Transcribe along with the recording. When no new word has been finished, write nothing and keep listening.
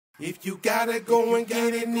If you gotta go and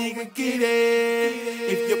get it, nigga, get it.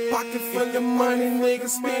 If your pocket full of money, nigga,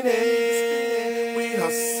 spend it. We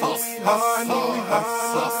hustle hard, man, we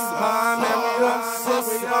hustle hard, man, we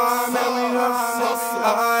hustle hard, man, we hustle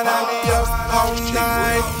hard. I be up all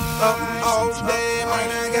night, up all day,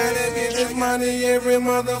 man. I gotta get this money every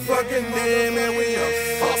motherfucking day, man. We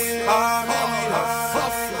hustle hard, man, we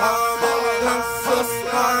hustle hard, man, we hustle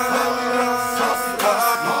hard, man, we hustle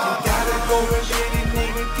hard. If you gotta go and get it,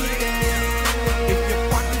 nigga, get it. If your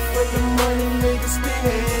pocket full of money, nigga, spend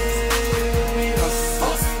it. We hustle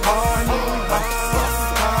hard, man, we hustle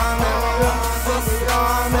hard, man, we hustle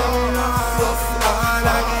hard, man, we hustle hard.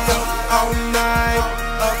 I be up all night,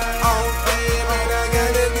 up all day, man. I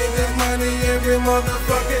gotta get this money every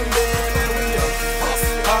motherfucking day, man. We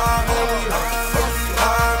hustle hard, man, we hustle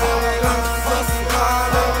hard, man, we hustle hard,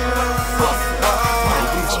 man, we hustle hard.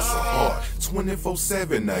 We hustle hard,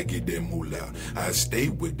 24/7. I get that moolah. I stay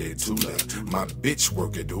with that tula. My bitch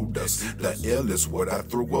work at Udas. The L is what I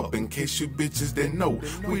threw up. In case you bitches didn't know,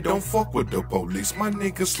 we don't fuck with the police. My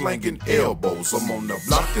niggas slanging elbows. I'm on the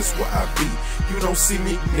block, that's where I be. You don't see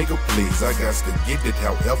me, nigga, please. I got to get it,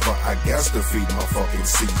 however I got to feed my fucking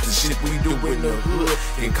seeds. The shit we do in the hood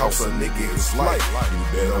can cost a nigga his life. You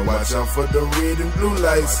better watch out for the red and blue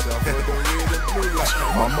lights.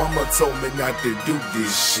 My mama told me not to do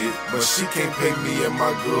this shit, but she can't pay me in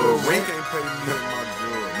my good rent.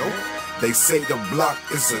 They say the block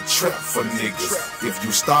is a trap for niggas. If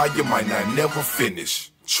you start, you might not never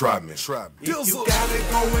finish. Try me. If you gotta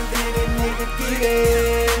go and get it, nigga, get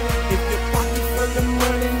it. If your pocket full of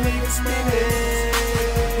money, nigga, spend it.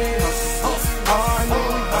 We hustle hard, man,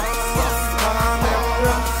 we hustle hard, man, we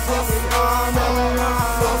hustle hard, man, we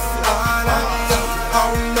hustle hard. I be up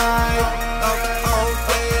all night, up all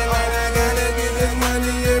day, man. I gotta get this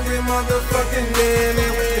money every motherfucking day,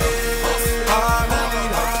 man. We hustle hard, man, we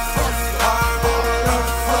hustle hard, man, we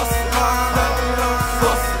hustle hard, man, we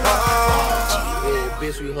hustle hard. Yeah,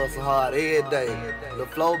 bitch, we hustle hard every day. The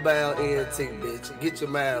flow bound ENT, bitch. Get your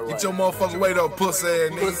mind right. Get your motherfucking weight up, pussy ass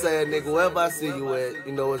nigga. Pussy ass nigga, wherever I see you at,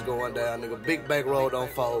 you know what's going down, nigga. Big bank roll don't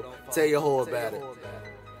fold. Tell your hoe about it.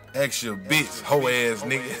 Ask your bitch, hoe ass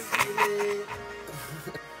nigga.